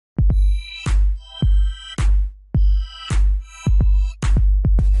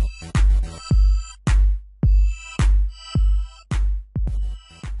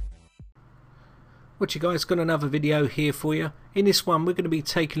What you guys, got another video here for you. In this one we're going to be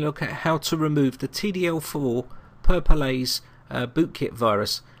taking a look at how to remove the TDL4 Purple Haze bootkit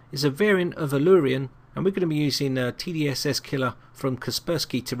virus. It's a variant of Allurian and we're going to be using TDSS killer from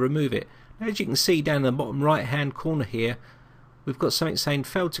Kaspersky to remove it. Now, as you can see down in the bottom right hand corner here, we've got something saying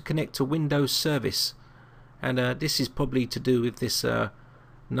failed to connect to Windows service, and this is probably to do with this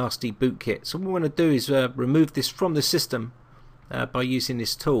nasty bootkit. So what we want to do is remove this from the system by using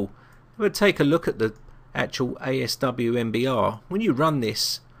this tool. We'll take a look at the actual ASW MBR. When you run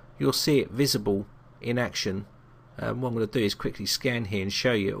this, you'll see it visible in action. What I'm going to do is quickly scan here and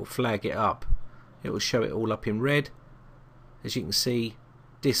show you. It will flag it up. It will show it all up in red. As you can see,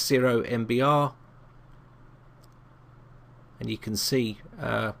 disk 0 MBR, and you can see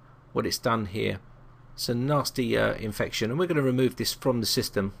what it's done here. It's a nasty infection, and we're going to remove this from the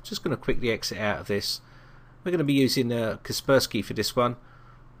system. Just going to quickly exit out of this. We're going to be using Kaspersky for this one.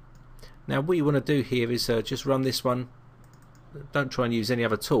 Now what you want to do here is just run this one. Don't try and use any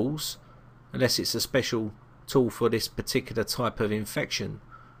other tools unless it's a special tool for this particular type of infection.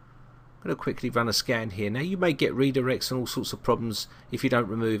 I'm going to quickly run a scan here. Now you may get redirects and all sorts of problems if you don't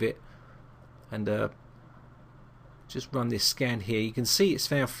remove it, and just run this scan here. You can see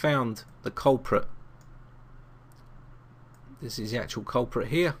it's now found the culprit. This is the actual culprit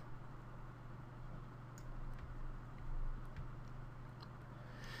here.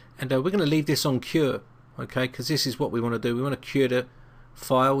 And we're going to leave this on cure, okay, because this is what we want to do. We want to cure the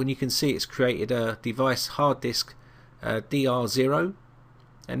file, and you can see it's created a device hard disk DR0,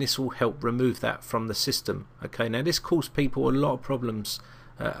 and this will help remove that from the system. Okay, now this caused people a lot of problems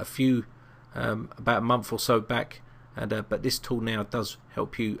about a month or so back, and but this tool now does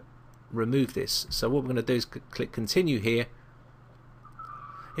help you remove this. So what we're going to do is click continue here.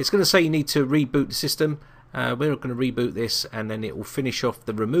 It's going to say you need to reboot the system. We're going to reboot this, and then it will finish off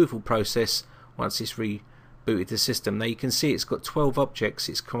the removal process once it's rebooted the system. Now you can see it's got 12 objects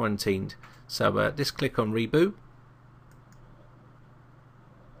it's quarantined. So just click on reboot.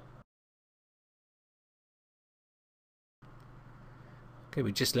 Okay,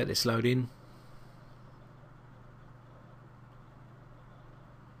 we just let this load in.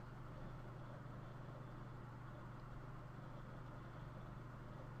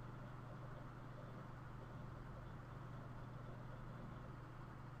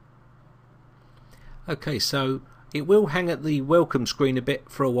 Okay, so it will hang at the welcome screen a bit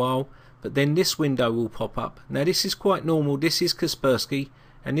for a while, but then this window will pop up. Now this is quite normal. This is Kaspersky,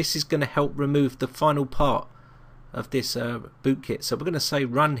 and this is going to help remove the final part of this bootkit. So we're going to say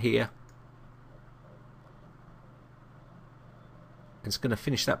run here. It's going to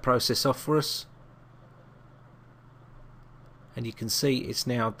finish that process off for us, and you can see it's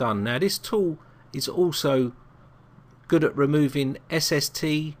now done. Now this tool is also good at removing SST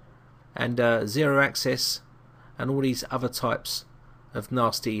and zero access and all these other types of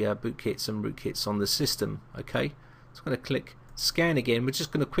nasty bootkits and rootkits on the system. Okay, so I'm going to click scan again. We're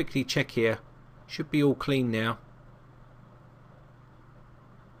just going to quickly check here. Should be all clean now.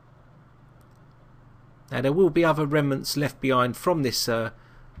 Now there will be other remnants left behind from this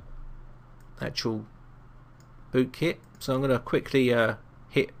actual bootkit, so I'm going to quickly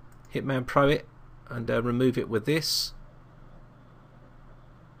hit Hitman Pro it and remove it with this.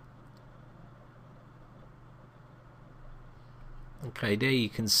 Okay, there you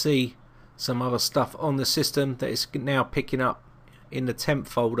can see some other stuff on the system that is now picking up in the temp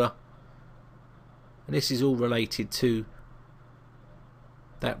folder, and this is all related to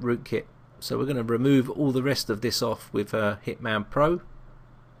that rootkit. So we're going to remove all the rest of this off with Hitman Pro. You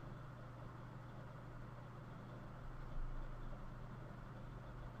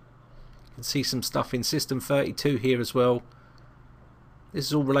can see some stuff in System 32 here as well. This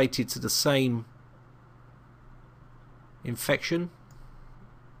is all related to the same infection.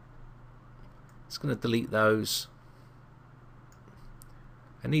 It's going to delete those,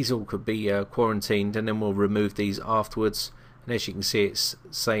 and these all could be quarantined, and then we'll remove these afterwards. And as you can see, it's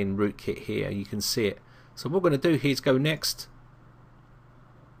saying rootkit here. You can see it. So what we're going to do here is go next.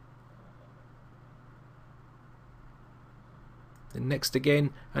 Then next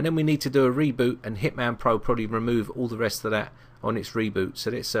again, and then we need to do a reboot, and Hitman Pro probably remove all the rest of that on its reboot.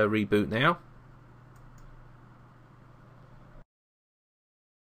 So let's reboot now.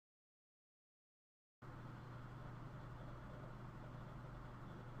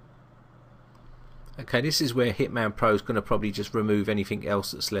 Okay, this is where Hitman Pro is going to probably just remove anything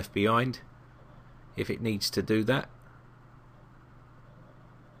else that's left behind, if it needs to do that.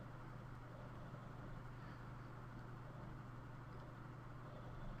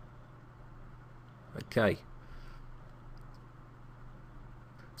 Okay.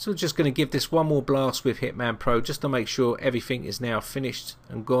 So we're just going to give this one more blast with Hitman Pro just to make sure everything is now finished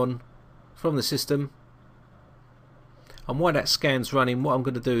and gone from the system. And while that scan's running, what I'm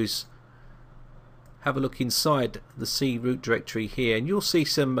going to do is have a look inside the C root directory here, and you'll see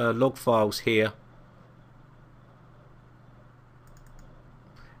some log files here.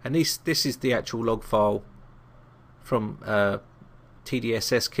 And this is the actual log file from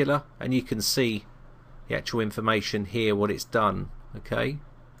TDSS Killer, and you can see the actual information here, what it's done. Okay,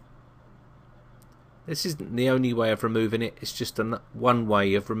 this isn't the only way of removing it, it's just one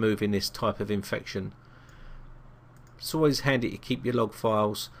way of removing this type of infection. It's always handy to keep your log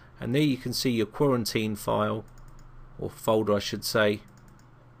files, and there you can see your quarantine file, or folder I should say.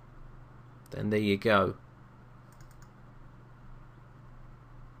 Then there you go.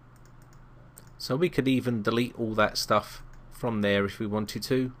 So we could even delete all that stuff from there if we wanted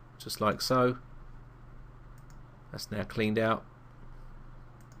to, just like so. That's now cleaned out.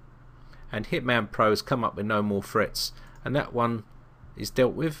 And Hitman Pro has come up with no more threats, and that one is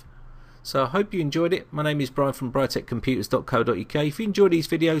dealt with. So I hope you enjoyed it. My name is Brian from briteccomputers.co.uk. If you enjoy these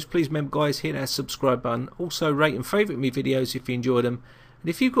videos, please remember guys, hit that subscribe button. Also rate and favourite me videos if you enjoy them. And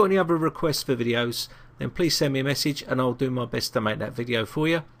if you've got any other requests for videos, then please send me a message and I'll do my best to make that video for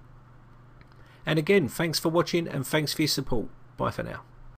you. And again, thanks for watching and thanks for your support. Bye for now.